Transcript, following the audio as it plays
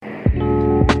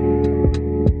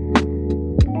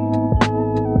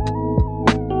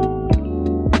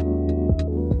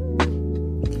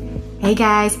Hey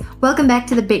guys, welcome back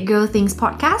to the Big Girl Things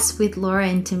podcast with Laura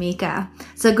and Tamika.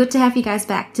 So good to have you guys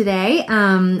back today.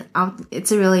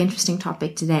 It's a really interesting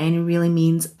topic today and it really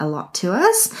means a lot to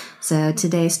us. So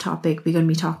today's topic, we're going to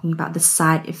be talking about the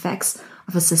side effects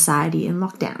of a society in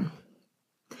lockdown.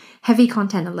 Heavy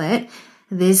content alert.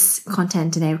 This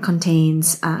content today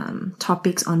contains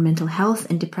topics on mental health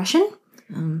and depression.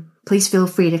 Please feel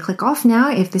free to click off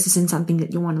now if this isn't something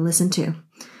that you want to listen to.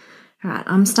 All right,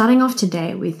 I'm starting off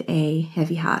today with a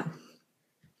heavy heart.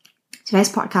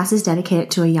 Today's podcast is dedicated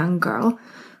to a young girl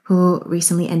who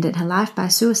recently ended her life by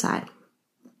suicide.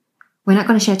 We're not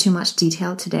going to share too much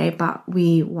detail today, but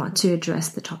we want to address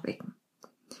the topic.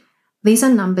 These are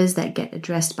numbers that get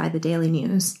addressed by the daily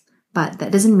news, but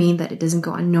that doesn't mean that it doesn't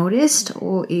go unnoticed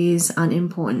or is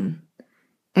unimportant.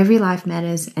 Every life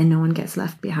matters and no one gets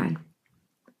left behind.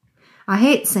 I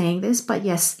hate saying this, but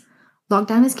yes,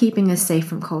 lockdown is keeping us safe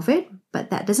from COVID,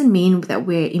 but that doesn't mean that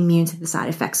we're immune to the side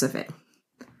effects of it.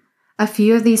 A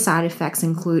few of these side effects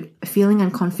include feeling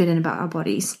unconfident about our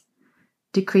bodies,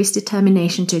 decreased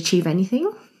determination to achieve anything,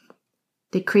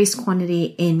 decreased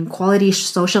quantity in quality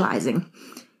socializing,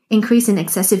 increase in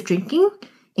excessive drinking,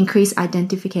 increased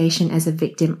identification as a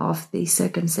victim of the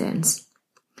circumstance.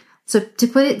 So to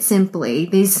put it simply,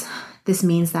 this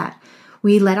means that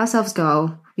we let ourselves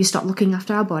go, we stop looking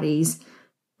after our bodies,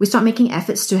 we start making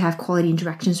efforts to have quality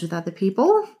interactions with other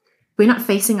people. We're not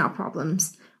facing our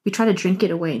problems. We try to drink it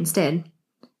away instead.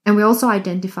 And we're also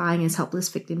identifying as helpless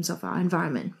victims of our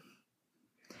environment.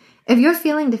 If you're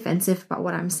feeling defensive about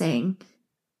what I'm saying,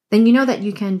 then you know that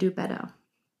you can do better.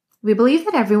 We believe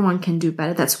that everyone can do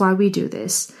better. That's why we do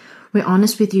this. We're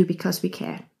honest with you because we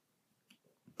care.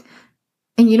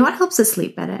 And you know what helps us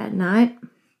sleep better at night?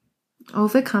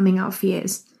 Overcoming our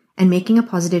fears and making a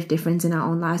positive difference in our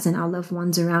own lives and our loved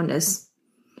ones around us.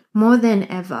 More than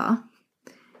ever,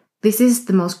 this is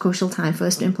the most crucial time for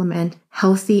us to implement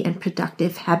healthy and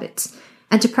productive habits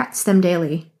and to practice them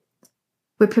daily.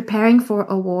 We're preparing for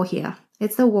a war here.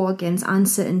 It's the war against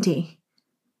uncertainty.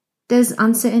 Does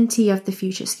uncertainty of the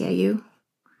future scare you?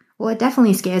 Well, it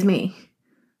definitely scares me.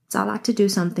 So I'd like to do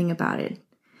something about it.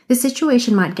 This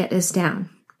situation might get us down,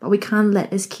 but we can't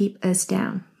let it keep us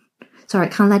down.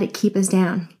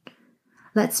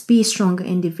 Let's be stronger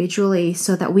individually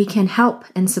so that we can help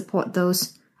and support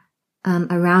those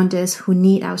around us who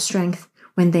need our strength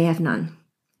when they have none.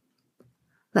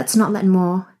 Let's not let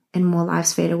more and more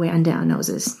lives fade away under our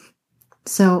noses.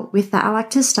 So with that, I'd like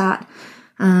to start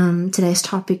today's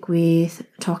topic with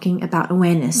talking about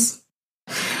awareness.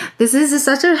 This is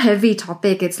such a heavy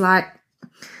topic. It's like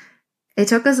it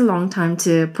took us a long time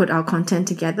to put our content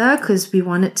together because we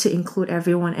wanted to include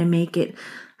everyone and make it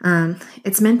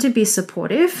it's meant to be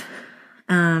supportive,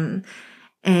 and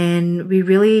we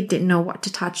really didn't know what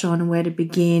to touch on and where to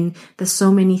begin. There's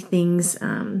so many things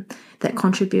that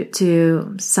contribute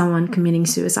to someone committing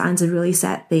suicide. It's a really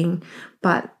sad thing,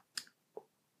 but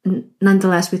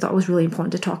nonetheless, we thought it was really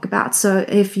important to talk about. So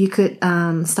if you could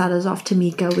start us off,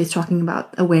 Tamika, with talking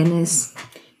about awareness.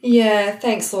 Yeah,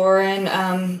 thanks, Laura,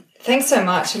 and thanks so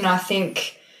much. And I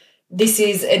think this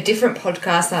is a different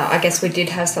podcast. I guess we did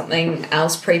have something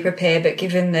else pre-prepared, but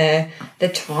given the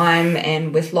time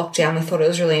and with lockdown, we thought it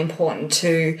was really important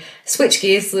to switch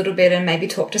gears a little bit and maybe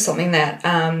talk to something that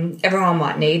everyone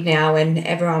might need now, and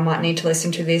everyone might need to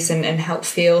listen to this and help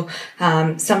feel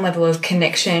some level of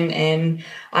connection. And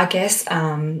I guess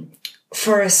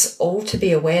for us all to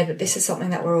be aware that this is something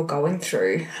that we're all going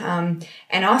through. And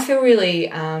I feel really,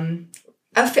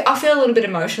 I feel a little bit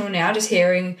emotional now just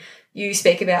hearing you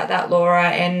speak about that, Laura,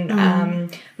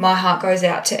 and my heart goes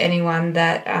out to anyone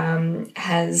that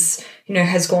has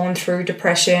gone through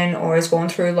depression or has gone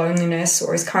through loneliness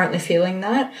or is currently feeling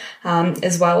that,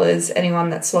 as well as anyone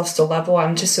that's lost a loved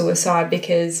one to suicide,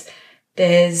 because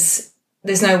there's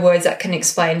no words that can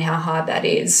explain how hard that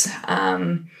is.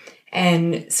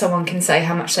 And someone can say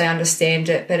how much they understand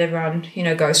it, but everyone,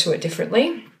 goes through it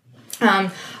differently.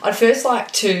 I'd first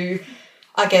like to,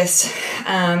 I guess,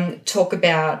 talk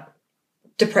about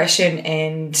depression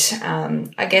and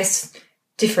I guess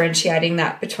differentiating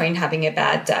that between having a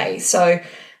bad day. So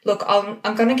look,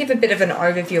 I'm going to give a bit of an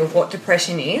overview of what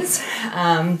depression is,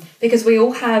 because we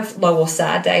all have low or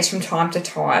sad days from time to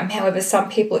time. However, some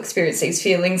people experience these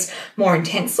feelings more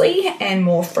intensely and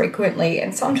more frequently,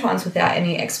 and sometimes without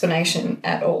any explanation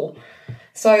at all.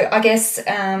 So I guess,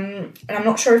 and I'm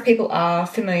not sure if people are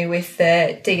familiar with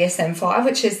the DSM-5,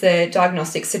 which is the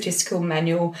Diagnostic Statistical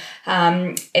Manual.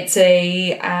 I guess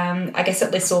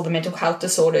it lists all the mental health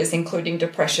disorders, including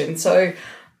depression. So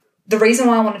the reason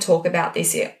why I want to talk about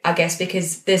this, I guess,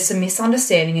 because there's some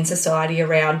misunderstanding in society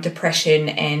around depression.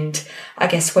 And I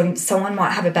guess when someone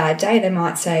might have a bad day, they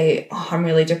might say, oh, I'm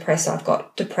really depressed, I've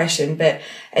got depression. But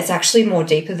it's actually more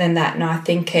deeper than that. And I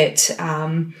think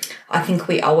I think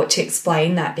we owe it to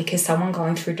explain that, because someone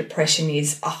going through depression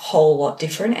is a whole lot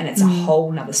different, and it's a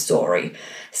whole nother story.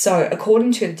 So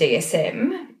according to the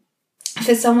DSM,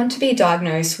 for someone to be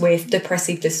diagnosed with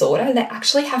depressive disorder, they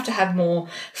actually have to have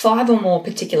 5 or more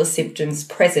particular symptoms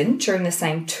present during the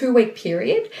same 2-week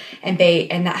period, and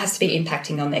that has to be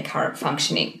impacting on their current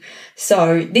functioning.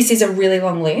 So this is a really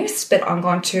long list, but I'm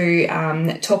going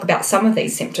to talk about some of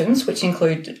these symptoms, which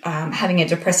include having a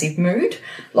depressive mood,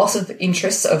 loss of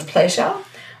interest of pleasure,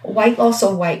 weight loss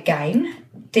or weight gain,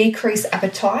 decreased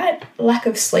appetite, lack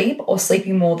of sleep or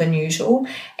sleeping more than usual,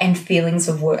 and feelings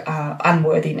of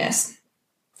unworthiness.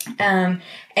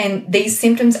 And these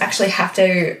symptoms actually have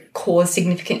to cause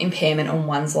significant impairment on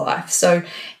one's life. So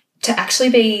to actually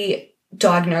be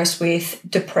diagnosed with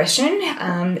depression,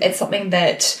 it's something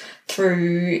that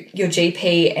through your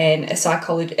GP and a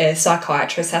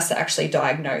psychiatrist has to actually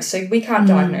diagnose. So we can't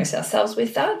diagnose ourselves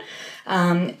with that.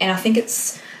 And I think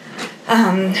it's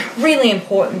really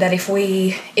important that if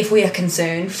we are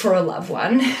concerned for a loved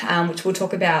one, which we'll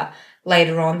talk about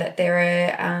later on, that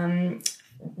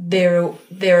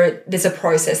there's a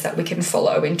process that we can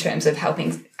follow in terms of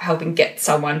helping get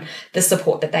someone the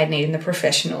support that they need and the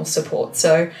professional support.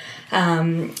 So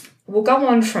we'll go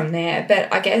on from there.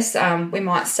 But I guess we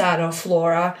might start off,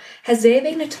 Laura. Has there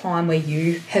been a time where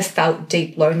you have felt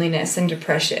deep loneliness and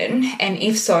depression? And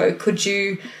if so, could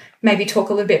you maybe talk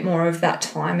a little bit more of that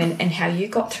time and how you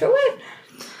got through it?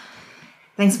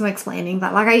 Thanks for explaining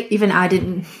that. Like I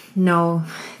didn't know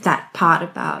that part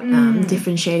about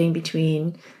differentiating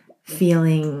between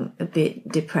feeling a bit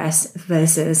depressed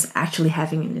versus actually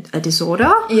having a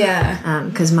disorder. Yeah.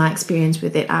 Because my experience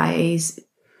with it, I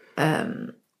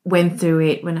went through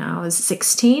it when I was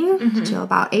 16 till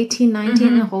about 18,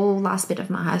 19, the whole last bit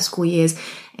of my high school years.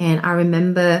 And I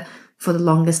remember for the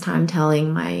longest time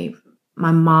telling my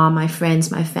mom, my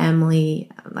friends, my family,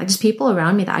 like just people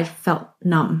around me, that I felt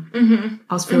numb.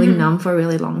 I was feeling numb for a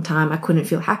really long time. I couldn't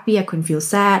feel happy. I couldn't feel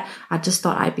sad. I just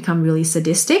thought I'd become really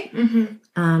sadistic.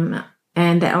 And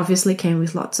that obviously came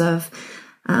with lots of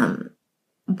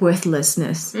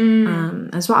worthlessness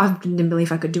as well. I didn't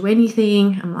believe I could do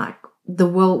anything. I'm like, the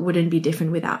world wouldn't be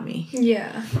different without me.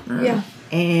 Yeah.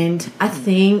 And I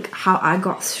think how I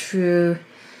got through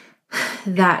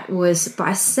that was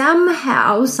by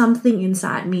somehow something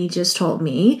inside me just told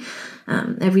me,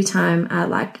 every time I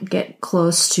like get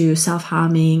close to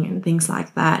self-harming and things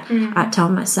like that, I tell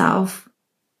myself,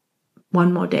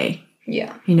 one more day.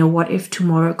 Yeah. You know, what if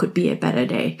tomorrow could be a better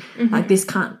day? Like this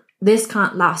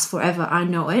can't last forever. I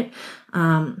know it.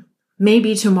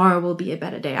 Maybe tomorrow will be a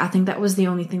better day. I think that was the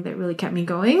only thing that really kept me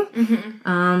going.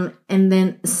 And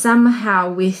then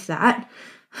somehow with that,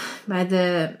 by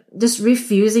just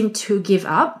refusing to give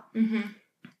up,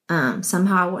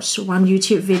 somehow I watched one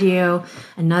YouTube video,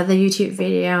 another YouTube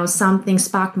video, something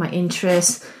sparked my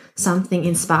interest, something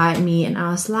inspired me, and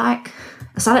I was like,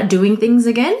 I started doing things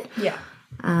again. Yeah.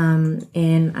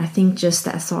 And I think just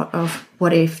that thought of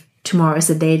what if tomorrow is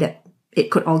the day that it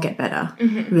could all get better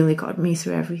really got me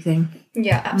through everything.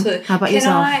 Yeah, absolutely. How about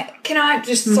yourself? Can I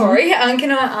just, sorry,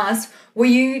 can I ask, were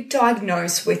you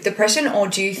diagnosed with depression, or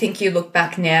do you think you look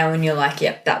back now and you're like,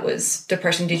 yep, that was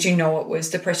depression? Did you know it was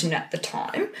depression at the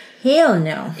time? Hell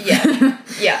no. Yeah.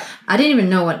 Yeah. I didn't even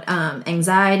know what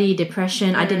anxiety,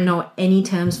 depression, I didn't know any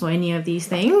terms for any of these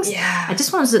things. Yeah. I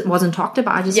just wasn't talked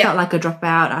about. I just felt like a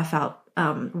dropout. I felt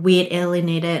weird,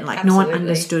 alienated, like no one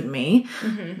understood me.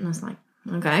 And I was like,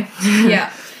 okay.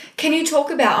 Yeah. Can you talk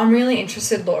about, I'm really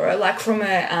interested, Laura, like from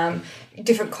a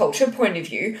different culture point of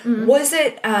view, was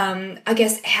it, I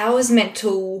guess, how is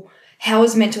mental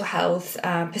health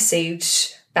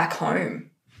perceived back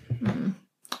home?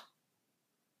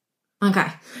 Okay.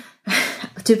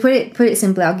 To put it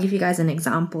simply, I'll give you guys an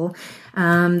example.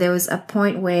 There was a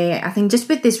point where I think just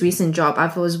with this recent job, I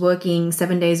was working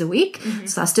 7 days a week.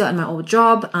 So I was still at my old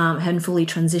job, hadn't fully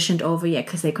transitioned over yet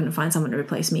because they couldn't find someone to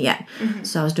replace me yet.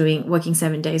 So I was working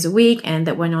 7 days a week, and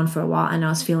that went on for a while, and I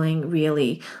was feeling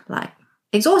really like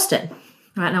exhausted.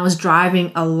 Right. And I was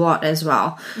driving a lot as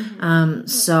well.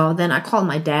 So then I called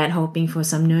my dad hoping for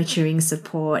some nurturing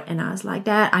support. And I was like,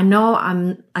 Dad, I know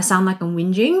I sound like I'm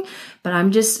whinging, but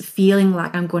I'm just feeling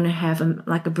like I'm going to have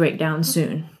a breakdown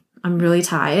soon. I'm really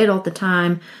tired all the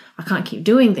time. I can't keep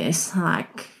doing this.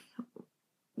 Like,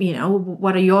 you know,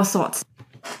 what are your thoughts?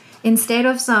 Instead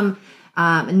of some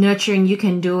nurturing, you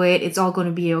can do it, it's all going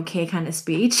to be okay kind of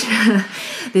speech.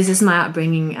 This is my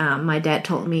upbringing. My dad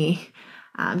told me,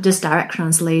 just direct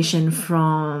translation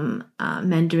from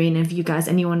Mandarin. If you guys,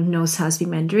 anyone knows how to speak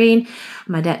Mandarin,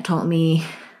 my dad told me,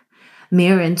 没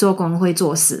有人做工会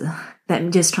做死.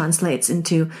 That just translates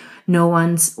into no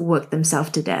one's worked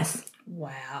themselves to death.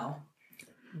 Wow.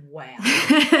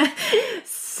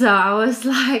 So I was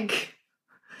like,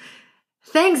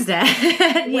 thanks, Dad.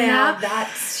 You know?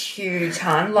 That's huge,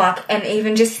 hun. Like, and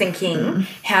even just thinking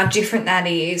how different that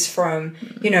is from,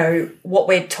 you know, what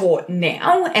we're taught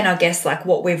now, and I guess like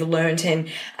what we've learned and,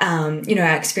 you know,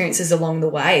 our experiences along the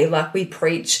way. Like, we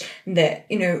preach that,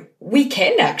 you know, we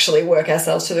can actually work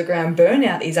ourselves to the ground.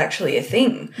 Burnout is actually a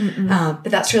thing. But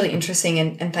that's really interesting,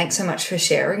 and thanks so much for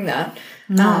sharing that.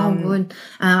 No, good.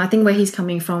 I think where he's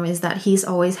coming from is that he's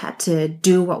always had to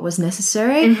do what was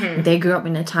necessary. They grew up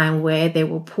in a time where they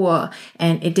were poor,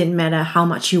 and it didn't matter how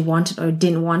much you wanted or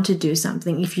didn't want to do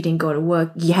something. If you didn't go to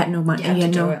work, you had no money. You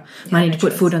had no money to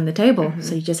put food on the table.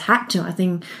 So you just had to. I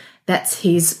think that's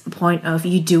his point of,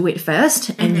 you do it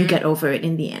first and you get over it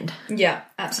in the end. Yeah,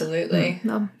 absolutely.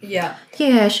 Yeah.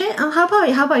 Yeah. How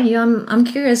about you? I'm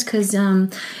curious because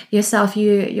yourself,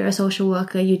 you're a social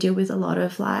worker. You deal with a lot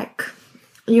of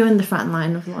you're in the front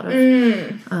line of a lot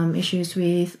of issues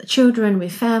with children,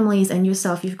 with families, and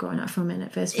yourself, you've grown up from an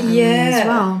adverse family as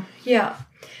well. Yeah.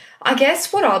 I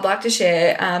guess what I'd like to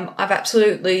share, I've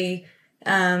absolutely,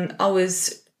 I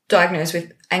was diagnosed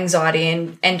with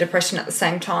anxiety and depression at the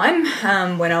same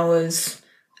time when I was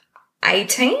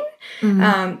 18.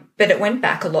 But it went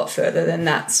back a lot further than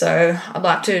that. So I'd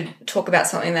like to talk about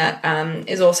something that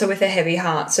is also with a heavy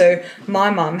heart. So my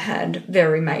mum had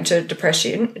very major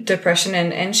depression,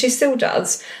 and she still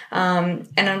does. And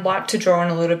I'd like to draw on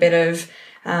a little bit of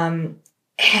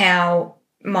how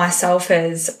myself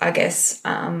as, I guess,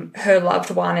 her loved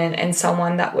one and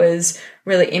someone that was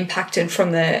really impacted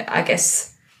from the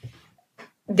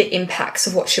impacts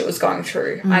of what she was going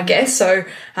through, I guess. So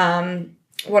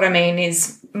what I mean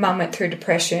is, Mum went through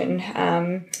depression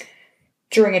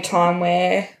during a time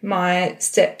where my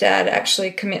stepdad actually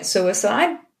commits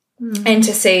suicide. And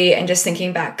to see, and just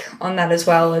thinking back on that as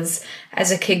well as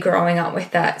a kid growing up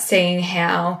with that, seeing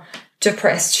how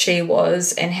depressed she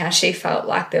was and how she felt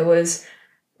like there was,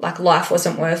 like, life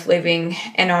wasn't worth living.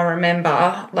 And I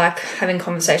remember, like, having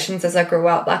conversations as I grew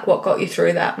up, like, what got you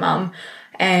through that, Mum?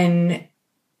 And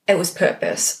it was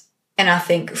purpose. And I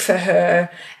think for her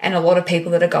and a lot of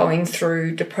people that are going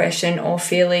through depression or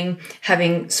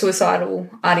having suicidal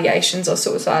ideations or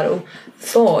suicidal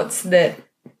thoughts, that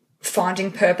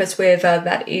finding purpose wherever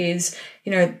that is,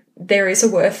 you know, there is a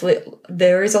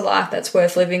life that's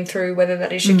worth living through, whether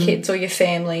that is your kids or your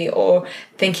family, or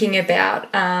thinking about,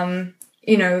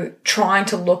 you know, trying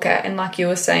to look at, and like you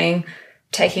were saying,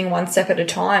 taking one step at a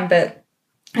time, but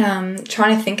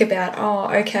trying to think about,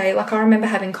 like, I remember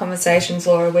having conversations,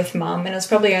 Laura, with Mum, and it was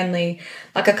probably only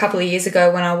like a couple of years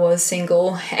ago when I was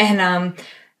single, and I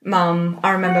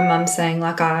remember Mum saying,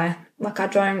 I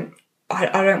don't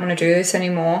want to do this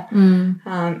anymore. And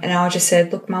I just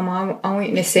said, look, Mum, I want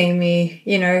you to see me,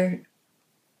 you know,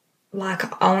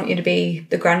 like, I want you to be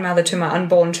the grandmother to my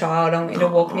unborn child. I want you to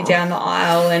walk me down the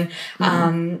aisle,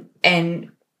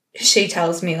 and she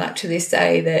tells me, like, to this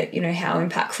day that, you know, how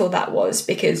impactful that was,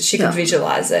 because she could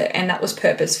visualize it, and that was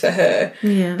purpose for her.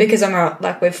 Yeah. Because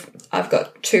I've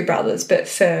got two brothers, but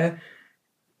for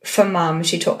Mum,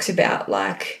 she talks about,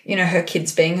 like, you know, her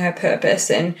kids being her purpose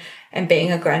and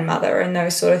being a grandmother and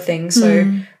those sort of things.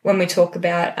 So when we talk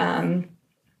about,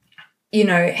 you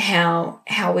know,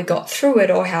 how we got through it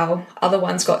or how other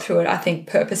ones got through it, I think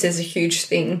purpose is a huge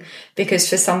thing, because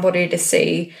for somebody to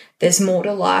see there's more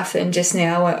to life than just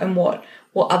now and what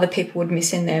other people would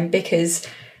miss in them. Because,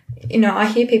 you know, I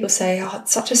hear people say,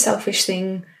 it's such a selfish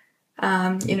thing,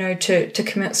 you know, to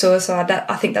commit suicide.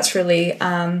 I think that's really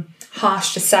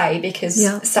harsh to say, because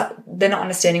they're not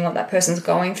understanding what that person's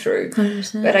going through.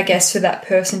 100%. But I guess for that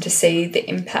person to see the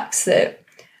impacts that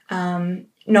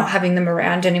not having them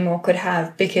around anymore could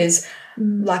have, because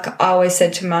like I always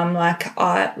said to Mum,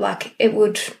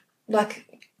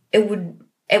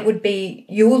 it would be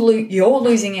you're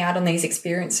losing out on these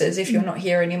experiences if you're not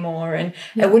here anymore, and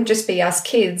it wouldn't just be us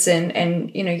kids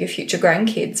and you know, your future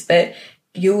grandkids, but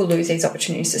you will lose these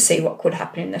opportunities to see what could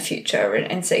happen in the future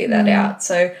and see that out.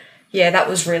 So yeah, that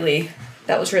was really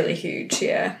huge.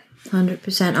 Yeah,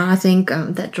 100%. And I think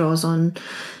that draws on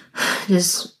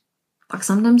just, like,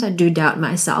 sometimes I do doubt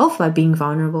myself by being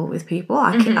vulnerable with people.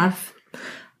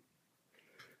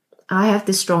 I have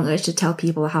this strong urge to tell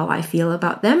people how I feel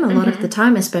about them a lot of the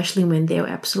time, especially when they're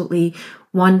absolutely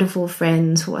wonderful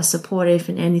friends who are supportive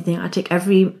in anything. I take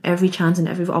every chance and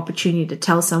every opportunity to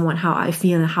tell someone how I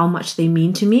feel and how much they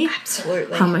mean to me.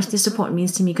 Absolutely. How much the support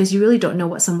means to me, because you really don't know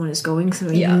what someone is going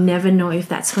through. You never know if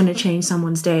that's going to change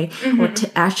someone's day or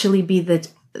to actually be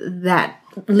that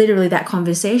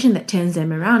conversation that turns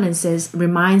them around and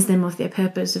reminds them of their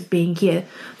purpose of being here,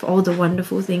 for all the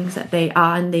wonderful things that they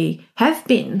are and they have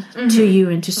been to you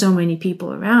and to so many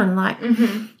people around. Like,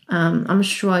 I'm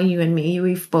sure you and me,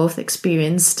 we've both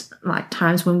experienced like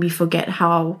times when we forget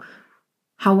how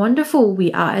wonderful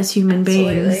we are as human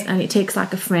beings, and it takes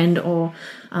like a friend or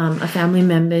a family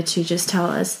member to just tell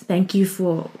us, thank you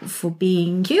for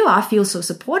being you. I feel so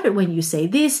supported when you say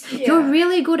this. You're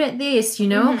really good at this,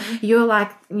 you're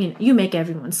like, you make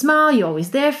everyone smile. You're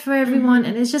always there for everyone.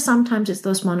 And it's just sometimes it's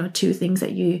those one or two things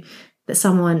that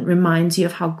someone reminds you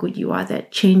of how good you are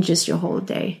that changes your whole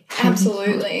day.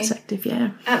 Absolutely. Perspective,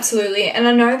 yeah. Absolutely. And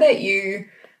I know that you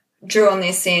drew on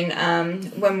this in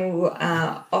when we were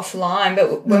offline,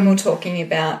 but when we we're talking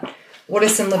about what are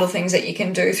some little things that you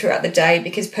can do throughout the day,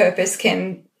 because purpose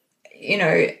can,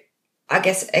 I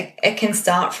guess it can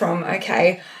start from,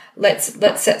 okay, let's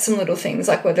set some little things,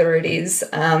 like whether it is,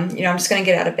 I'm just going to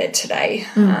get out of bed today.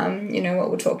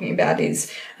 What we're talking about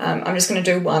is I'm just going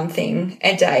to do one thing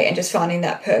a day, and just finding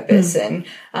that purpose and,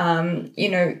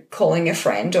 calling a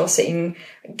friend or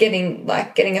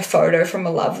getting a photo from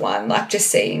a loved one, like just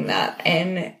seeing that,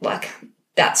 and like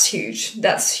that's huge.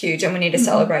 That's huge. And we need to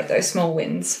celebrate those small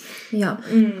wins. Yeah.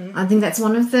 I think that's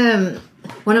one of the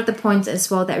points as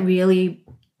well that really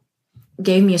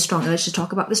gave me a strong urge to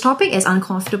talk about this topic, as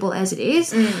uncomfortable as it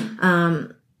is.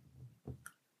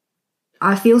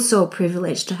 I feel so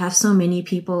privileged to have so many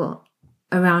people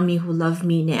around me who love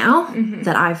me now,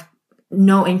 that I've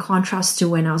know, in contrast to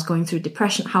when I was going through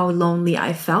depression, how lonely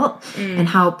I felt and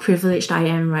how privileged I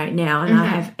am right now. And I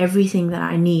have everything that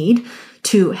I need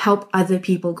to help other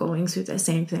people going through the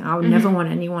same thing. I would never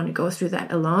want anyone to go through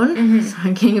that alone. So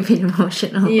I'm getting a bit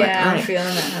emotional. Yeah, I'm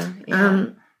feeling that. Yeah.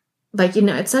 But,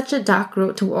 it's such a dark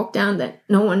road to walk down that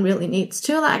no one really needs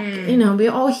to. Like,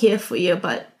 we're all here for you,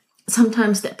 but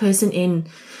sometimes that person in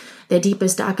their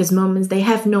deepest, darkest moments, they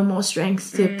have no more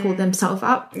strength to pull themselves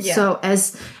up. Yeah. So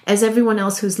as everyone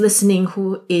else who's listening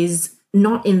who is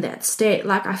not in that state,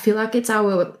 like, I feel like it's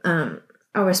our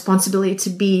responsibility to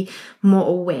be more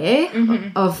aware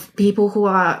of people who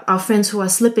are our friends who are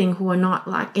slipping, who are not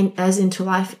like as into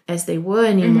life as they were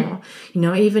anymore.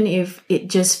 Even if it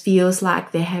just feels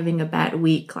like they're having a bad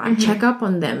week, like check up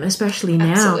on them, especially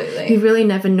now. Absolutely. You really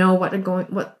never know what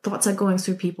thoughts are going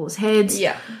through people's heads.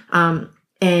 Yeah.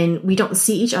 And we don't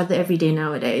see each other every day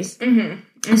nowadays.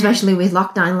 Especially with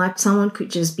lockdown, like someone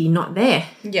could just be not there.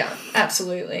 Yeah,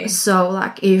 absolutely. So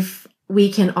like if we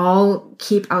can all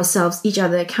keep each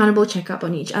other accountable, check up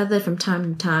on each other from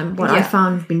time to time. What I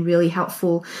found have been really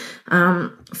helpful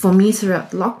for me throughout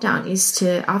the lockdown is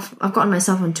I've gotten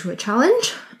myself onto a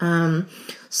challenge.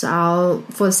 So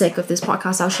for the sake of this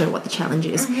podcast, I'll share what the challenge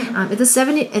is.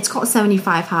 It's called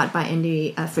 75 Hard by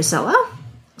Andy Frisella.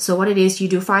 So what it is, you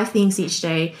do 5 things each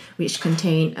day, which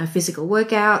contain physical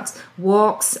workouts,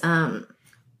 walks,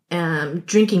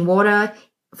 drinking water,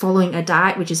 following a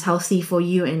diet which is healthy for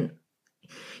you and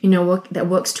that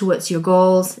works towards your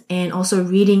goals, and also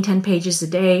reading 10 pages a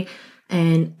day.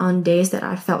 And on days that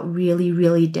I felt really,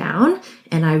 really down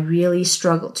and I really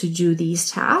struggled to do these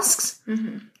tasks,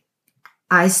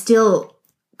 I still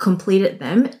completed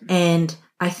them. And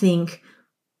I think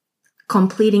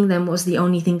completing them was the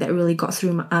only thing that really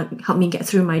helped me get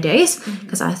through my days,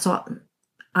 because I thought,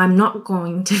 I'm not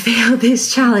going to fail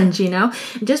this challenge, And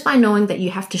just by knowing that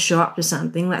you have to show up to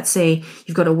something, let's say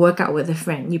you've got to work out with a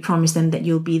friend, you promise them that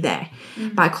you'll be there.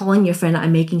 By calling your friend out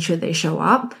and making sure they show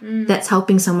up, that's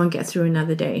helping someone get through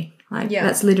another day.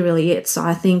 That's literally it. So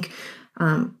I think,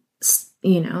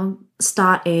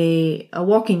 start a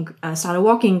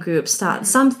walking group, start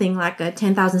something like a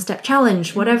 10,000 step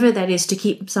challenge, whatever that is, to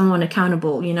keep someone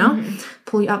accountable,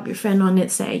 pull up your friend on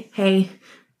it, say, hey,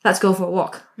 let's go for a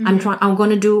walk. I'm going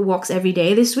to do walks every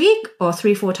day this week, or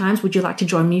 3-4 times. Would you like to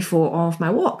join me for all of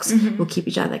my walks? We'll keep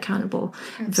each other accountable.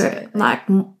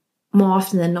 More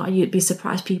often than not, you'd be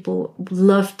surprised. People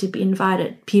love to be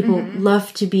invited. People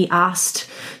love to be asked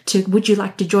would you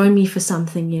like to join me for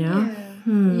something,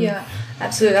 Yeah,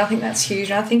 absolutely. I think that's huge.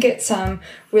 And I think it's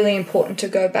really important to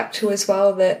go back to as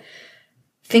well that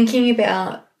thinking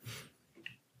about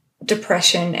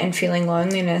depression and feeling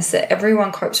loneliness, that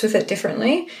everyone copes with it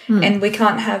differently, and we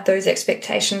can't have those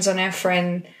expectations on our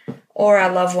friend or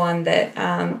our loved one that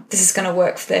this is going to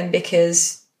work for them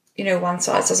because one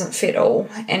size doesn't fit all.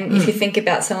 And if you think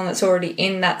about someone that's already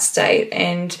in that state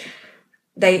and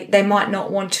they might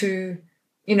not want to,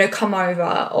 come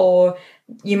over, or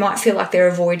you might feel like they're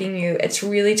avoiding you. It's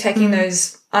really taking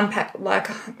those unwrapping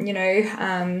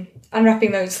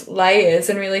those layers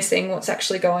and really seeing what's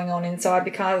actually going on inside,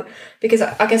 because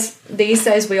I guess these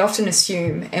days we often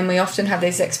assume and we often have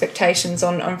these expectations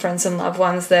on friends and loved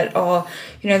ones that,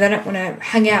 they don't want to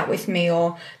hang out with me,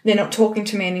 or they're not talking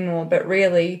to me anymore. But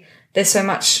really, there's so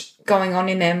much going on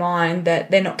in their mind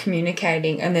that they're not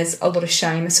communicating, and there's a lot of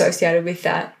shame associated with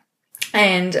that.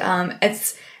 And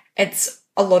it's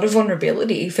a lot of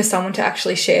vulnerability for someone to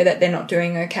actually share that they're not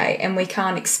doing okay, and we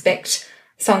can't expect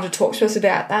someone to talk to us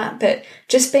about that. But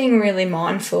just being really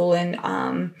mindful and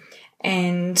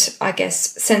I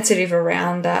guess sensitive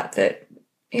around that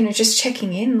just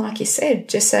checking in, like you said,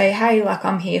 just say, hey, like,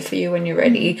 I'm here for you when you're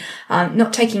ready.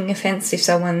 Not taking offense if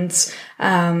someone's,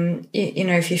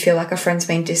 if you feel like a friend's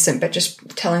being distant, but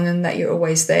just telling them that you're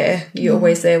always there. You're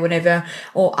always there whenever,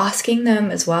 or asking them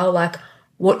as well, like,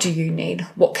 what do you need?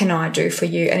 What can I do for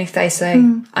you? And if they say,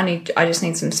 I just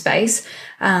need some space,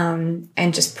 and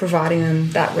just providing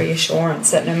them that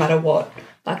reassurance that no matter what,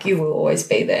 like, you will always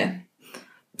be there.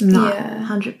 Not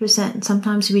 100%.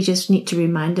 Sometimes we just need to be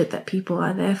reminded that people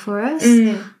are there for us.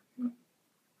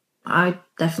 I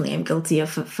definitely am guilty of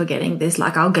forgetting this.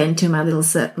 Like, I'll get into my little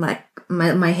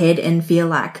my head and feel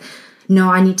like,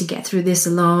 no, I need to get through this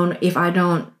alone. If I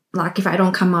don't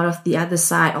come out of the other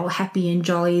side all happy and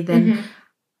jolly, then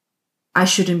I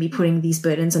shouldn't be putting these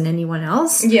burdens on anyone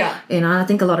else. Yeah. And I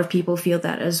think a lot of people feel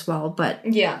that as well. But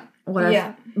what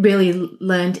I've really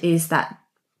learned is that,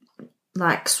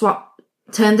 like,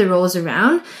 turn the roles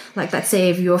around. Like, let's say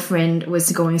if your friend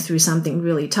was going through something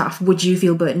really tough, would you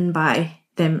feel burdened by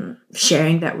them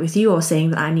sharing that with you or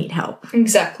saying that I need help?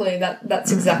 Exactly.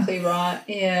 That's exactly right.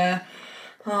 Yeah.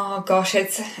 Oh gosh,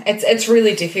 it's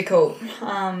really difficult.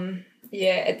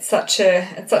 It's such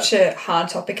a hard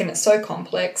topic, and it's so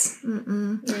complex.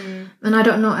 And I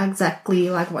don't know exactly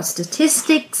like what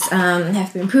statistics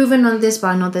have been proven on this, but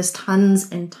I know there's tons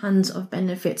and tons of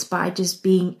benefits by just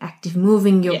being active,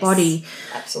 moving your body,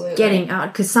 absolutely, getting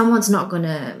out. Because someone's not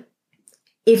gonna,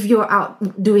 if you're out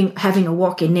having a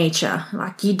walk in nature,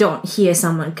 like, you don't hear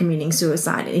someone committing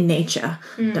suicide in nature,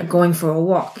 going for a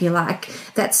walk. You're like,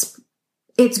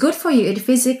 it's good for you. It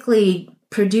physically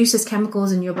produces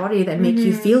chemicals in your body that make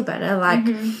you feel better. Like,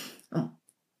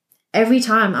 every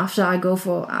time after I go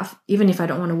even if I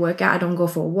don't want to work out, I don't go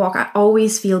for a walk, I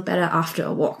always feel better after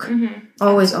a walk.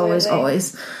 Always.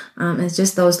 It's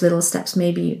just those little steps,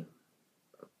 maybe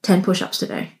 10 push-ups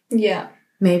today. Yeah.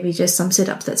 Maybe just some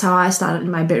sit-ups. That's how I started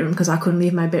in my bedroom, because I couldn't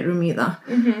leave my bedroom either.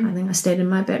 I think I stayed in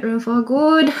my bedroom for a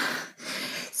good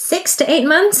 6 to 8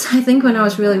 months, I think, when I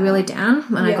was really, really down.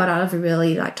 When I got out of a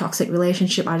really toxic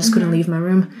relationship, I just couldn't leave my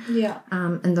room.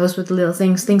 And those were the little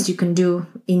things you can do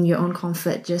in your own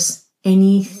comfort. Just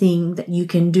anything that you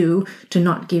can do to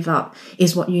not give up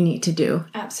is what you need to do.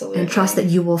 Absolutely. And trust that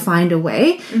you will find a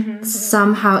way.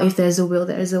 Somehow, if there's a will,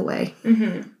 there is a way.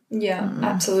 Yeah,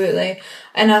 absolutely.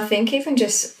 And I think even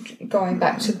just going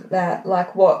back to that,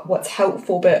 like, what's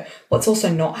helpful, but what's also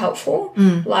not helpful,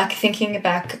 like thinking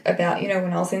back about,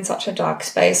 when I was in such a dark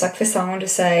space, like, for someone to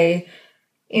say,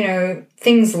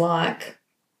 things like,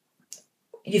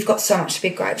 you've got so much to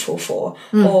be grateful for,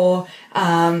 or,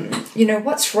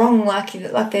 what's wrong? Like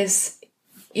there's,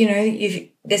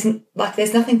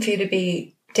 there's nothing for you to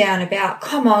be down about.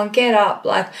 Come on, get up.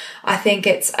 Like, I think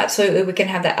it's absolutely, we can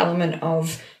have that element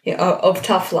of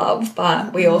tough love,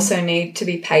 but we also need to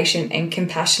be patient and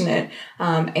compassionate,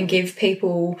 and give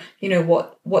people,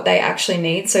 what they actually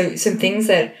need. So some things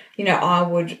that, I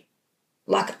would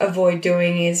avoid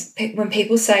doing is when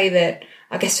people say that,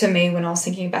 I guess for me, when I was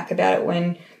thinking back about it,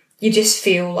 when you just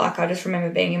feel like, I just remember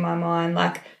being in my mind,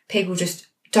 like, people just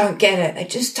don't get it. They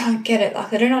just don't get it. Like,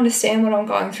 they don't understand what I'm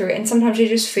going through. And sometimes you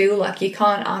just feel like you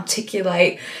can't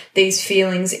articulate these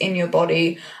feelings in your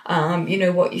body,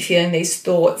 what you're feeling, these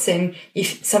thoughts. And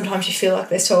sometimes you feel like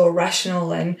they're so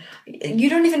irrational, and you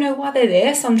don't even know why they're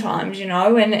there sometimes,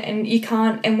 and you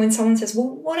can't. And when someone says,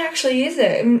 well, what actually is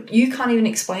it? And you can't even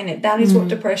explain it. That is what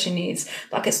depression is.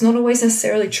 Like, it's not always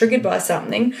necessarily triggered by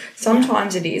something.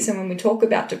 Sometimes it is. And when we talk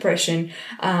about depression,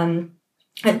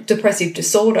 a depressive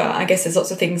disorder, I guess there's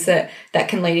lots of things that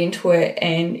can lead into it.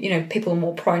 And, people are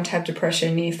more prone to have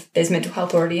depression if there's mental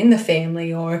health already in the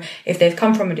family, or if they've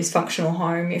come from a dysfunctional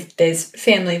home, if there's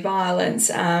family violence.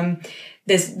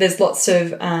 There's lots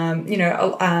of,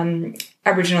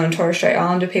 Aboriginal and Torres Strait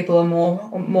Islander people are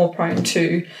more prone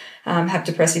to have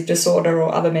depressive disorder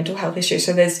or other mental health issues.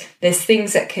 So there's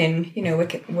things that can,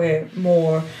 we're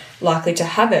more likely to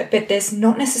have it, but there's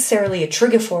not necessarily a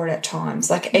trigger for it at times.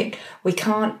 Like we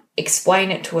can't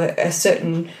explain it to a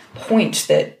certain point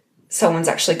that someone's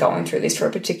actually going through this for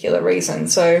a particular reason.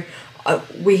 So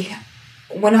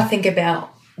when I think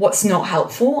about what's not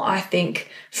helpful, I think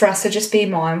for us to just be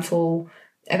mindful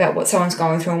about what someone's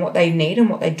going through and what they need and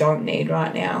what they don't need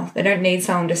right now. They don't need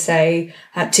someone to say,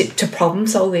 to problem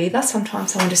solve either.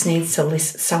 Sometimes someone just needs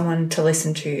someone to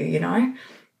listen to,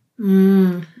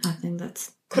 I think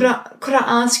that's... Could I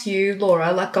ask you,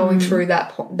 Laura, like going through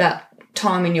that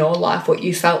time in your life, what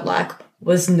you felt like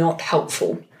was not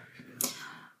helpful?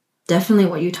 Definitely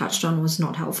what you touched on was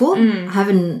not helpful. I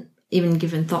haven't even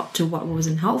given thought to what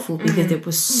wasn't helpful because there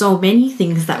was so many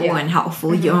things that weren't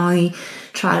helpful. You only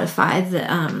try to find the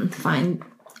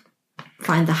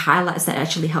highlights that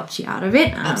actually helped you out of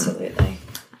it. Absolutely.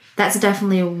 That's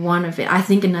definitely one of it. I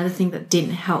think another thing that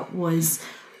didn't help was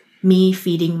me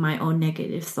feeding my own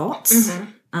negative thoughts.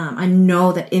 I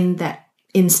know that in that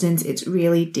instance it's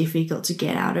really difficult to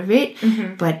get out of it,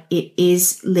 but it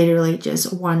is literally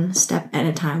just one step at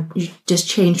a time. You just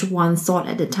change one thought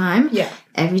at a time.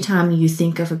 Every time you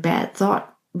think of a bad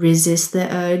thought, resist the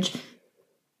urge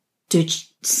to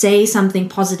say something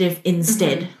positive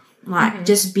instead. Like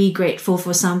just be grateful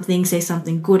for something, say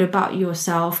something good about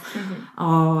yourself,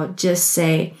 or just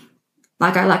say,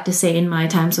 like I like to say in my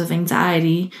times of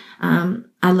anxiety,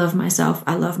 I love myself,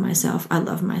 I love myself, I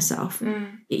love myself.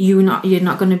 You're not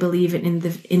going to believe it in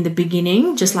the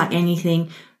beginning, just like anything.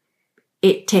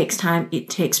 It takes time, it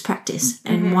takes practice.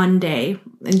 And one day,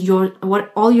 all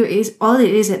it is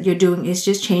that you're doing is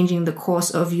just changing the course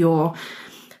of your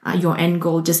end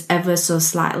goal just ever so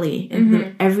slightly.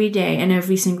 And every day and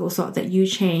every single thought that you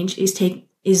change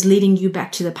is leading you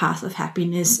back to the path of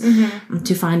happiness,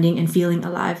 to finding and feeling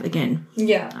alive again.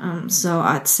 So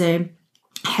I'd say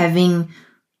having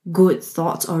good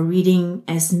thoughts or reading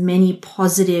as many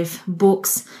positive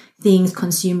books, things,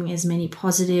 consuming as many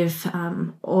positive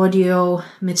audio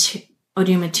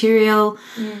material,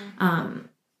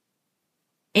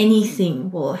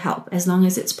 anything will help as long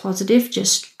as it's positive.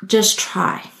 Just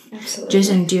try. Absolutely.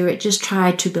 Just endure it. Just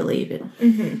try to believe it.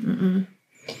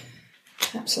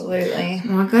 Absolutely.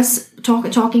 Well, I guess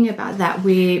talking about that,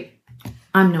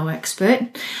 I'm no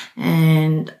expert,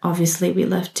 and obviously we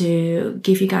love to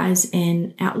give you guys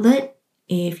an outlet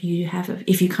if you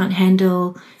can't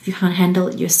handle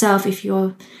it yourself, if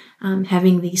you're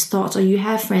having these thoughts, or you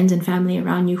have friends and family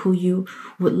around you who you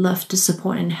would love to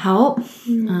support and help.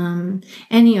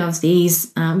 Any of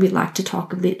these, we'd like to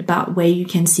talk a bit about where you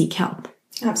can seek help.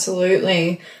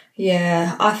 Absolutely.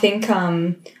 Yeah, I think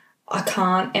I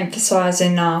can't emphasize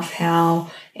enough how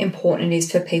important it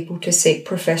is for people to seek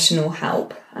professional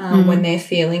help when they're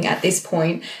feeling at this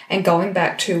point. And going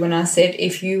back to when I said,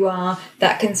 if you are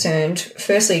that concerned,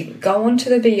 firstly, go on to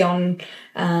the Beyond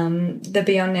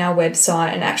Now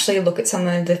website and actually look at some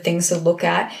of the things to look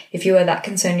at. If you are that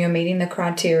concerned, you're meeting the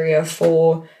criteria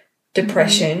for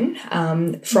depression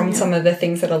from some of the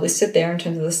things that are listed there in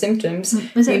terms of the symptoms.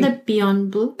 Was it the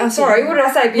Beyond Blue? Oh, sorry, what did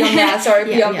I say? Beyond Now. Sorry,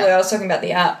 Beyond Blue. I was talking about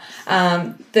the app.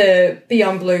 The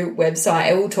Beyond Blue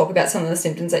website, it will talk about some of the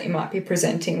symptoms that you might be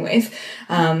presenting with,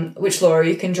 which, Laura,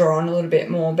 you can draw on a little bit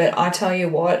more. But I tell you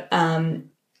what,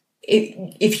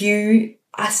 if you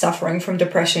are suffering from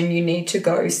depression, you need to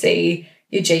go see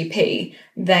your GP.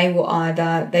 They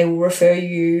will refer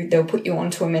you, they'll put you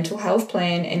onto a mental health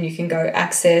plan, and you can go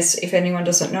access, if anyone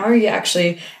doesn't know, you're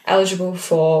actually eligible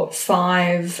for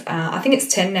 5, I think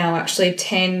it's 10 now actually,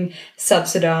 10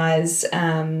 subsidised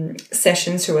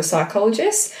sessions to a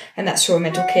psychologist, and that's through a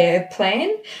mental care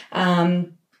plan.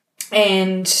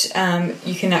 And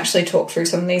you can actually talk through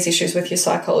some of these issues with your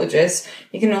psychologist.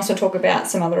 You can also talk about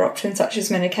some other options such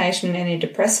as medication and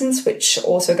antidepressants, which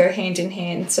also go hand in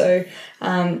hand. So,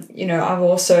 I've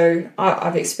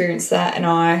experienced that, and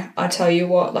I tell you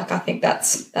what, like, I think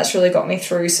that's really got me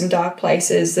through some dark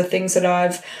places, the things that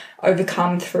I've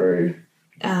overcome through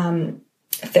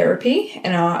therapy,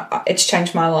 and it's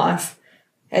changed my life.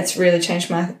 It's really changed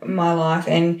my life,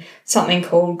 and something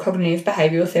called cognitive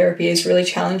behavioural therapy is really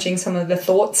challenging some of the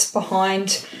thoughts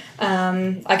behind,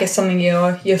 I guess, some of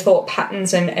your thought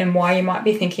patterns and why you might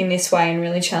be thinking this way, and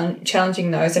really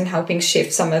challenging those and helping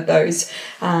shift some of those,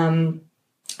 those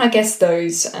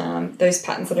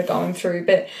patterns that are going through.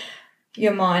 But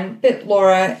your mind. But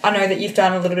Laura, I know that you've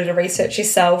done a little bit of research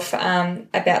yourself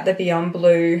about the Beyond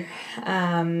Blue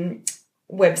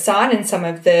website and some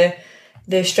of the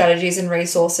strategies and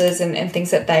resources and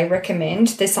things that they recommend.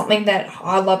 There's something that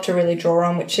I love to really draw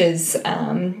on, which is,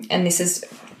 and this is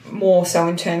more so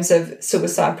in terms of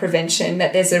suicide prevention,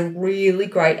 that there's a really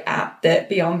great app that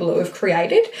Beyond Blue have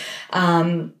created.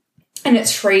 And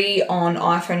it's free on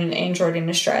iPhone and Android in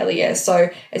Australia. So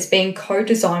it's been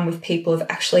co-designed with people who've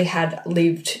actually had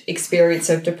lived experience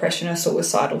of depression or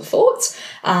suicidal thoughts.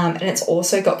 And it's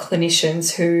also got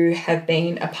clinicians who have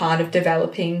been a part of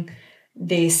developing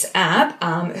this app,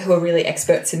 who are really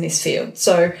experts in this field.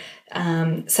 So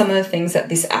some of the things that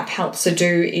this app helps to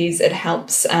do is it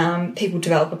helps people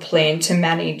develop a plan to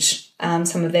manage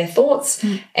some of their thoughts.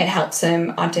 It helps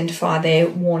them identify their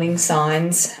warning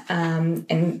signs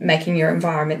and making your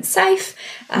environment safe.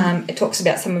 It talks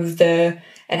about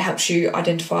it helps you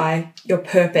identify your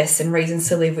purpose and reasons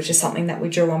to live, which is something that we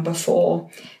drew on before.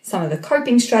 Some of the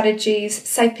coping strategies,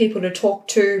 safe people to talk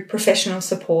to, professional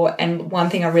support. And one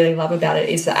thing I really love about it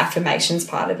is the affirmations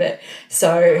part of it.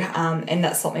 So, and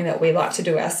that's something that we like to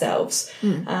do ourselves.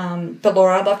 But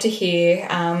Laura, I'd love to hear,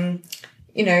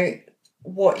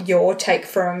 what your take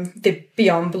from the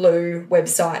Beyond Blue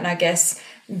website, and I guess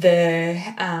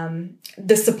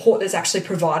the support that's actually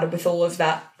provided with all of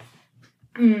that.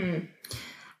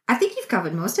 I think you've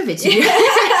covered most of it.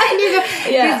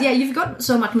 You've got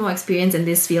so much more experience in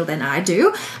this field than I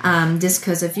do, just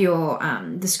because of your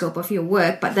the scope of your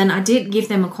work. But then I did give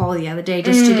them a call the other day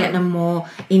just to get a more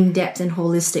in-depth and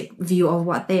holistic view of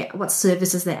what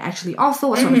services they actually offer,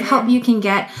 what sort of help you can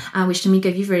get, which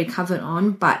Tamika you've already covered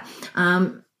on. But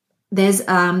there's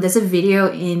a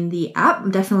video in the app.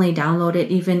 Definitely download it,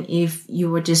 even if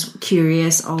you were just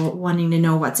curious or wanting to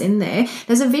know what's in there.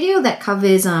 There's a video that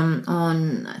covers on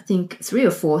I think 3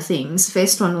 or 4 things.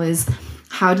 First one was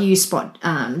how do you spot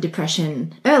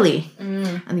depression early,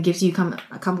 and it gives you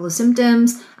a couple of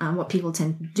symptoms, what people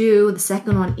tend to do. The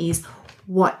second one is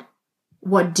what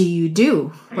do you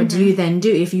do? What do you then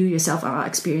do if you yourself are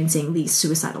experiencing these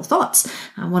suicidal thoughts?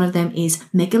 One of them is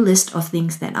make a list of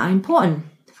things that are important.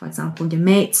 For example, your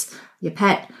mates, your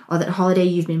pet, or that holiday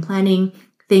you've been planning,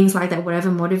 things like that,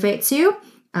 whatever motivates you.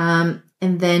 And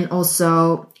then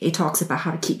also it talks about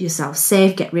how to keep yourself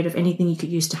safe, get rid of anything you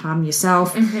could use to harm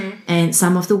yourself, and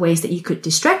some of the ways that you could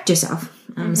distract yourself.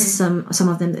 Some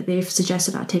of them that they've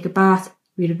suggested are take a bath,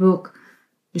 read a book,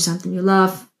 do something you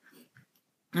love,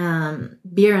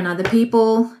 be around other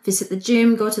people, visit the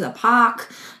gym, go to the park.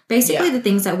 Basically the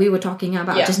things that we were talking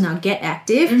about just now, get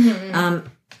active.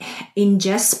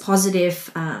 Ingest positive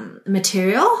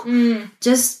material.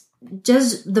 Just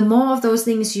the more of those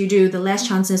things you do, the less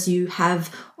chances you have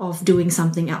of doing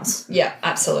something else. Yeah,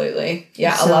 absolutely.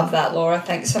 Yeah, I love that, Laura.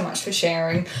 Thanks so much for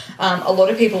sharing. A lot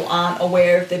of people aren't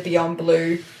aware of the Beyond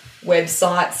Blue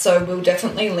website, so we'll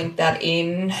definitely link that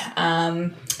in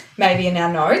maybe in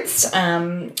our notes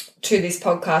to this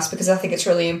podcast, because I think it's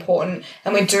really important.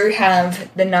 And we do have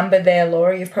the number there,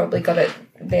 Laura. You've probably got it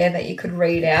there that you could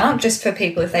read out just for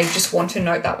people if they just want to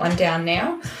note that one down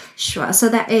now. Sure. So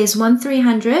that is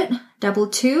 1300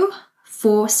 22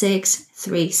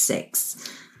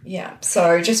 4636. Yeah.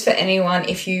 So just for anyone,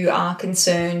 if you are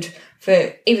concerned,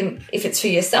 for even if it's for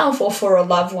yourself or for a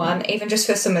loved one, even just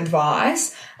for some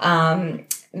advice, I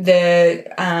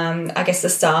guess the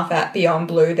staff at Beyond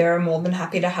Blue, they're more than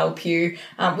happy to help you.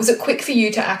 Was it quick for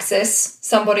you to access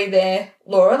somebody there,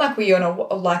 Laura? Like, were you on a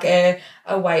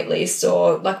wait list,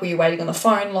 or like were you waiting on the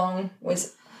phone long?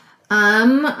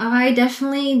 I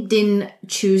definitely didn't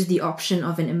choose the option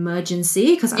of an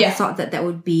emergency because I thought that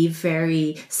would be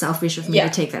very selfish of me to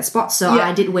take that spot. So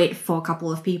I did wait for a couple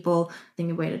of people. I think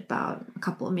I waited about a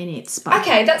couple of minutes. But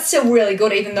okay, that's still really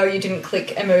good, even though you didn't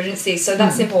click emergency. So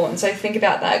that's important. So think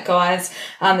about that, guys.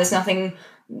 There's nothing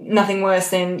worse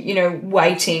than,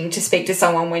 waiting to speak to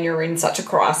someone when you're in such a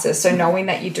crisis. So knowing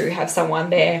that you do have someone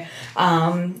there,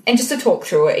 and just to talk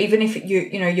through it, even if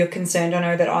you're concerned. I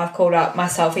know that I've called up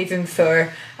myself, even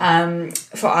for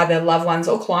either loved ones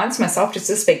or clients myself, just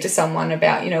to speak to someone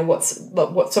about, what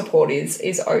support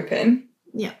is open.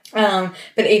 Yeah.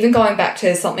 But even going back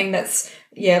to something that's,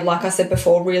 like I said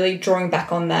before, really drawing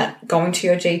back on that, going to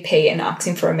your GP and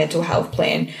asking for a mental health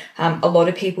plan. A lot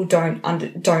of people don't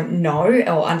know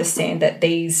or understand that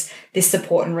this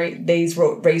support and these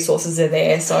resources are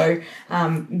there. So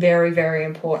very, very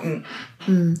important.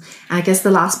 I guess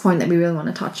the last point that we really want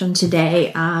to touch on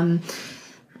today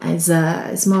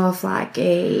is more of like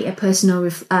a personal,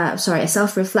 a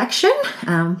self-reflection.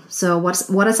 So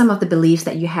what are some of the beliefs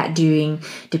that you had during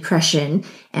depression,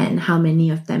 and how many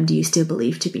of them do you still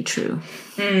believe to be true?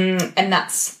 And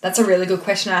that's a really good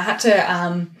question. I had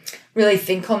to really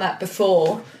think on that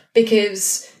before,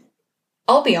 because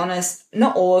I'll be honest,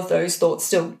 not all of those thoughts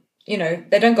still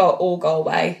they don't all go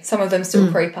away. Some of them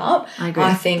still creep up. I agree.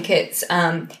 I think it's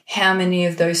how many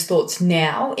of those thoughts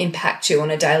now impact you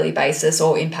on a daily basis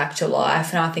or impact your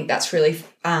life. And I think that's really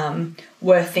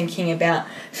worth thinking about.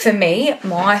 For me,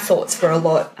 my thoughts were a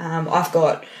lot. I've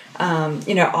got,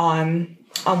 I'm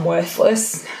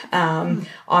worthless. I'm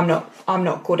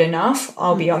not good enough.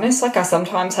 I'll be honest. Like I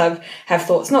sometimes have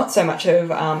thoughts, not so much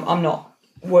of I'm not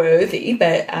worthy,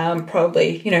 but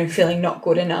probably, feeling not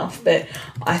good enough. But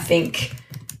I think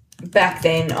back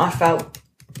then I felt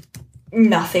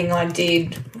nothing I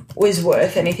did was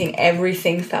worth anything.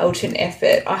 Everything felt an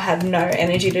effort. I had no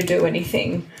energy to do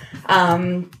anything.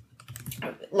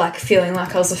 Like feeling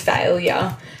like I was a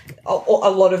failure. A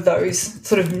lot of those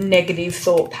sort of negative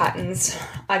thought patterns,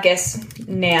 I guess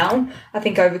now, I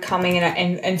think overcoming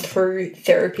and through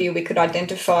therapy we could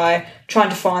identify, trying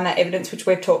to find that evidence which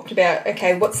we've talked about.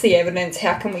 Okay, what's the evidence?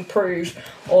 How can we prove,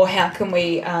 or how can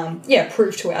we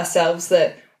prove to ourselves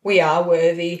that we are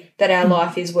worthy, that our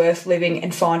life is worth living,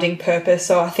 and finding purpose.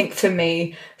 So I think for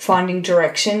me, finding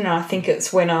direction, and I think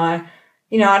it's when I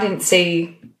didn't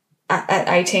see at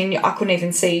 18, I couldn't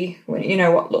even see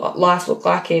what life looked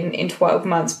like in 12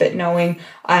 months, but knowing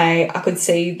I could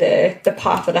see the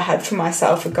path that I had for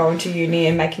myself of going to uni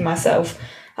and making myself,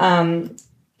 trying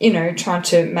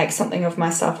to make something of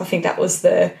myself. I think that was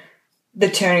the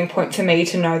turning point for me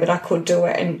to know that I could do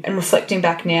it. And reflecting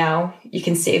back now, you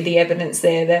can see the evidence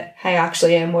there that, hey, I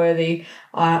actually am worthy.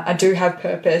 I do have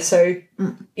purpose. So,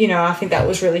 I think that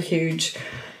was really huge.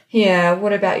 Yeah.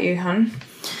 What about you, hun?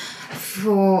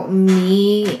 For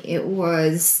me, it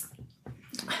was,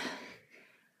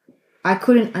 I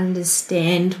couldn't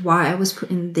understand why I was put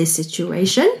in this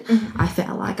situation. I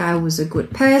felt like I was a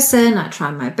good person. I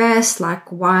tried my best. Like,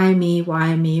 why me?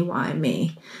 Why me? Why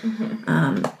me?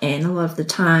 And a lot of the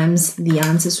times the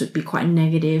answers would be quite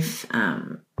negative.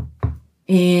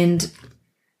 And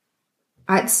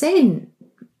I'd say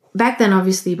back then,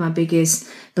 obviously, my biggest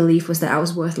belief was that I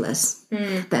was worthless,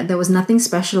 that there was nothing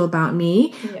special about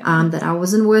me, that I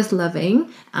wasn't worth loving,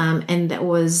 and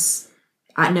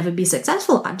I'd never be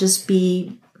successful. I'd just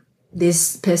be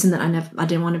this person that I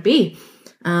didn't want to be.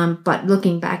 But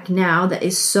looking back now, that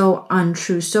is so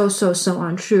untrue, so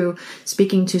untrue.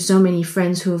 Speaking to so many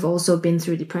friends who have also been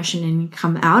through depression and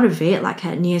come out of it, like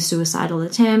had near suicidal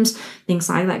attempts, things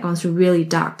like that, gone through really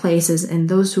dark places, and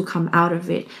those who come out of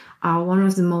it are one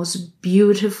of the most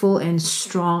beautiful and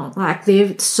strong. Like,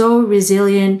 they're so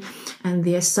resilient and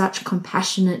they're such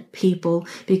compassionate people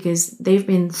because they've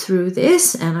been through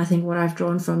this. And I think what I've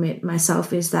drawn from it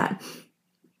myself is that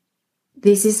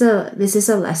this is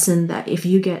a lesson that if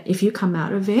you come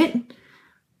out of it,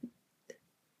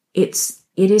 it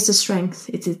is a strength.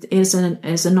 It is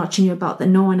a notch in your belt that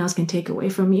no one else can take away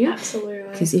from you. Absolutely.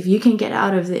 Because if you can get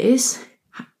out of this,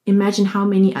 imagine how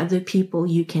many other people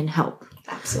you can help.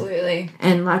 Absolutely.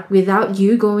 And like, without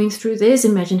you going through this,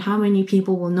 imagine how many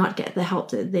people will not get the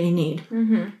help that they need.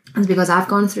 And because I've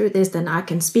gone through this, then I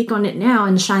can speak on it now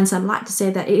and shine some light to say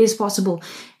that it is possible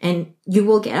and you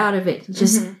will get out of it.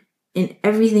 Just in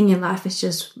everything in life, it's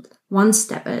just one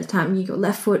step at a time. You go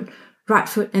left foot, right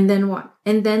foot, and then what?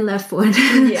 And then left foot.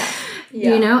 And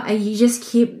you just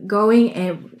keep going,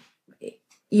 and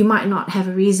you might not have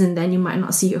a reason, then you might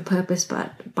not see your purpose,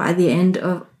 but by the end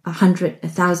of 100,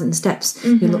 1,000 steps,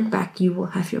 you look back, you will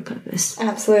have your purpose.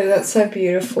 Absolutely. That's so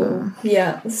beautiful.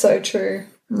 Yeah, so true.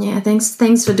 Yeah,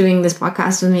 thanks for doing this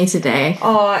podcast with me today.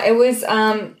 Oh, it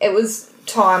was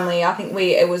timely. I think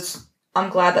I'm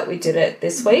glad that we did it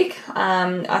this week.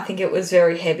 I think it was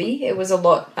very heavy. It was a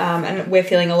lot, and we're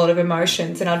feeling a lot of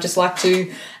emotions, and I'd just like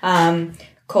to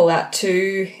call out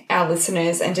to our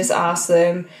listeners and just ask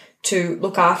them to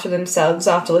look after themselves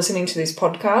after listening to this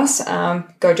podcast.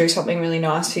 Go do something really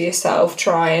nice for yourself.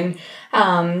 Try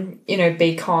and,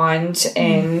 be kind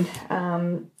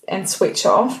and switch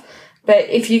off. But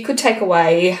if you could take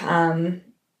away,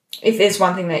 if there's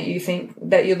one thing that you think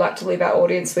that you'd like to leave our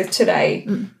audience with today,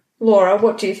 Laura,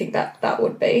 what do you think that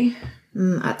would be?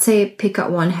 I'd say pick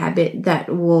up one habit that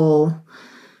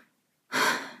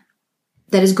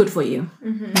is good for you.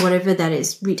 Whatever that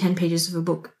is. Read 10 pages of a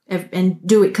book and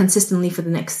do it consistently for the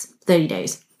next 30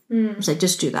 days. So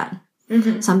just do that.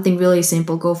 Something really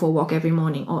simple. Go for a walk every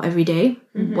morning or every day,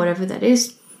 whatever that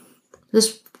is.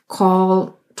 Just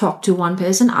talk to one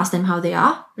person, ask them how they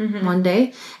are one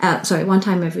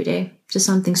time every day. Just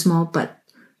something small, but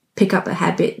pick up a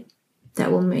habit that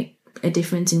will make a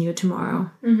difference in your tomorrow.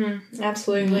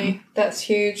 Absolutely. That's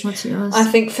huge. What's yours? I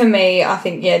think for me,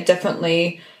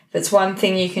 definitely, if it's one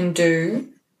thing you can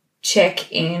do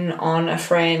check in on a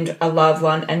friend, a loved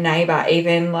one, a neighbor,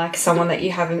 even like someone that you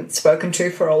haven't spoken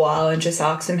to for a while, and just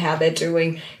ask them how they're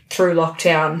doing through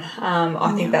lockdown.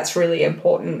 I think that's really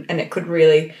important, and it could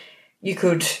really, you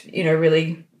could,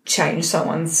 really change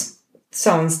someone's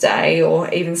day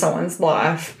or even someone's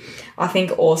life. I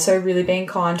think also really being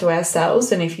kind to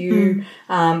ourselves, and if you,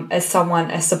 as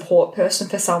a support person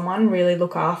for someone, really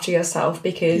look after yourself,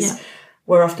 because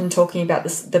we're often talking about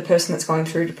the person that's going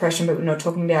through depression, but we're not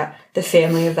talking about the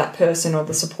family of that person or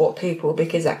the support people,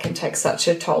 because that can take such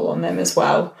a toll on them as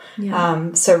well.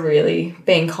 Yeah. So really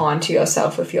being kind to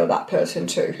yourself if you're that person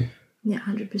too. Yeah,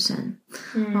 100%.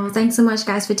 Well, thanks so much,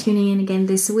 guys, for tuning in again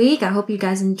this week. I hope you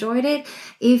guys enjoyed it.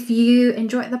 If you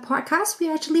enjoyed the podcast,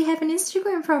 we actually have an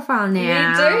Instagram profile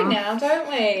now. We do now, don't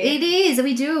we? It is.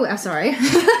 We do. I'm sorry.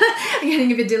 I'm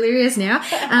getting a bit delirious now.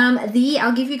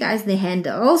 I'll give you guys the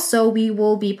handle. So we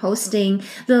will be posting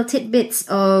little tidbits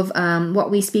of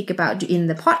what we speak about in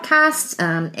the podcast,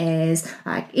 as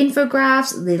like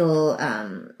infographics, little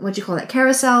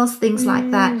carousels, things like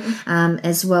that,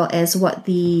 as well as what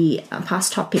the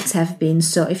past topics have been.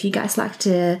 So if you guys like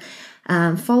to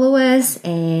follow us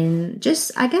and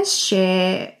just, I guess,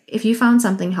 share if you found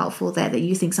something helpful there that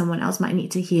you think someone else might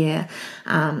need to hear,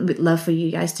 we'd love for you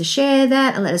guys to share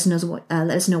that and let us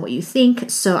know what you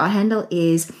think. So our handle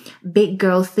is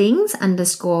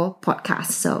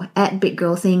biggirlthings_podcast. So at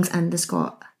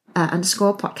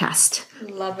biggirlthings_podcast.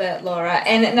 Love it, Laura.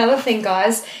 And another thing,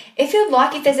 guys, if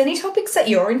there's any topics that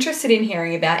you're interested in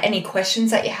hearing about, any questions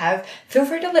that you have, feel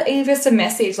free to leave us a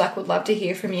message. We'd love to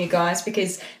hear from you guys,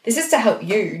 because this is to help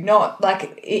you, not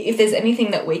if there's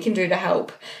anything that we can do to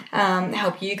help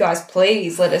you guys,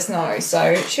 please let us know.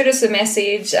 So shoot us a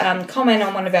message, comment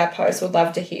on one of our posts. We'd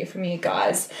love to hear from you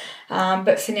guys.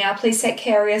 But for now, please take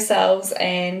care of yourselves,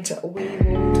 and we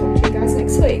will talk to you guys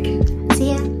next week.